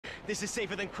This is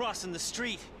safer than crossing the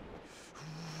street.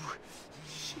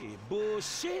 Shit,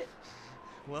 bullshit.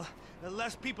 Well,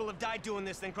 less people have died doing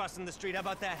this than crossing the street. How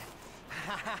about that?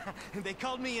 They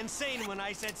called me insane when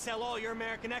I said sell all your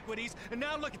American equities, and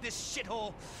now look at this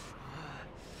shithole.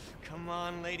 Come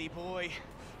on, lady boy.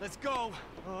 Let's go.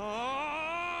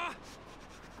 Yeah!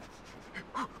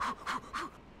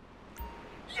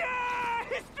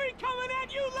 History coming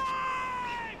at you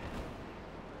live!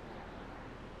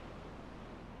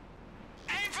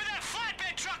 Aim for that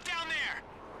flatbed truck down there!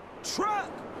 Truck?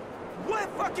 What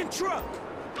fucking truck?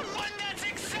 The one that's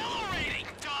accelerating,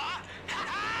 duh!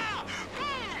 Ha-ha!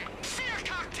 Boom! Fear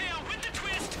cocktail with the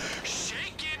twist.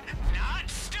 Shaken, not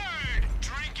stirred.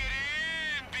 Drink it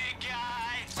in, big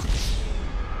guy.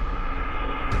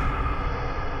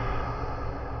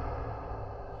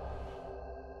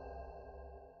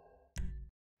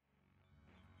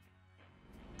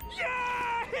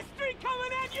 Yeah! History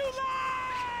coming at you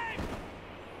live!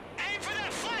 Aim for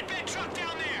that flatbed truck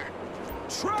down there!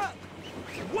 Truck?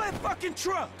 What fucking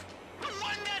truck? The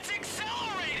one that's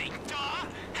accelerating, duh!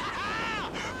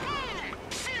 Ha-ha! Boom!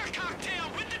 Fear cocktail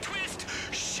with the twist.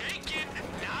 Shaken,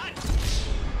 not...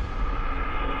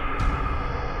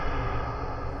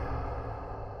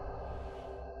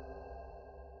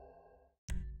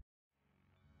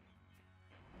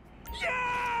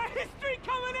 Yeah! History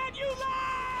coming at you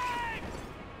live!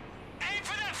 Aim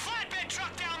for that flatbed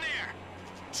truck down there!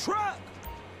 Truck?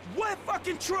 What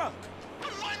fucking truck? The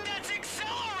one that's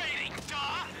accelerating, duh!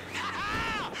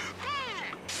 Ha-ha!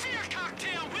 Boom! Fear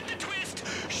cocktail with the twist.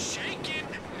 Shaken,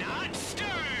 not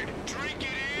stirred. Drink it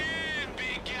in,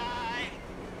 big guy.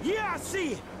 Yeah, I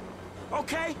see it.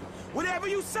 Okay, whatever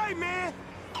you say, man.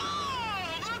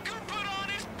 Oh, look who put on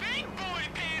his big boy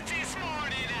pants this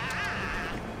morning,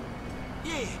 ah!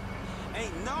 Yeah,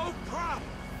 ain't no problem.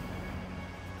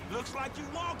 Looks like you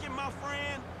walking, my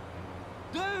friend.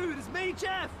 Dude, it's me,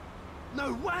 Jeff!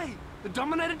 No way! The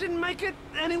Dominator didn't make it?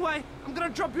 Anyway, I'm gonna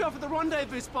drop you off at the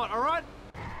rendezvous spot, alright?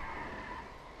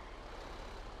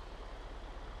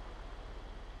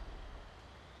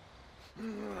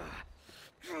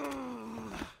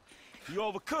 You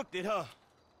overcooked it, huh?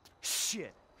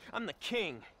 Shit. I'm the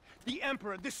king, the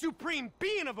emperor, the supreme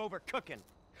being of overcooking.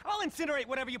 I'll incinerate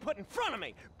whatever you put in front of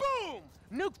me. Boom!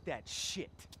 Nuke that shit.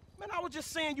 Man, I was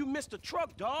just saying you missed a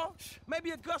truck, dawg.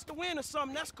 Maybe a gust of wind or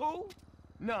something, that's cool.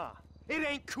 Nah, it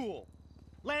ain't cool.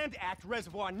 Land at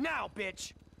reservoir now,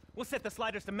 bitch! We'll set the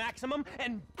sliders to maximum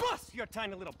and bust your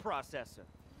tiny little processor.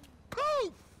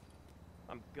 Poof!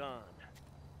 I'm gone.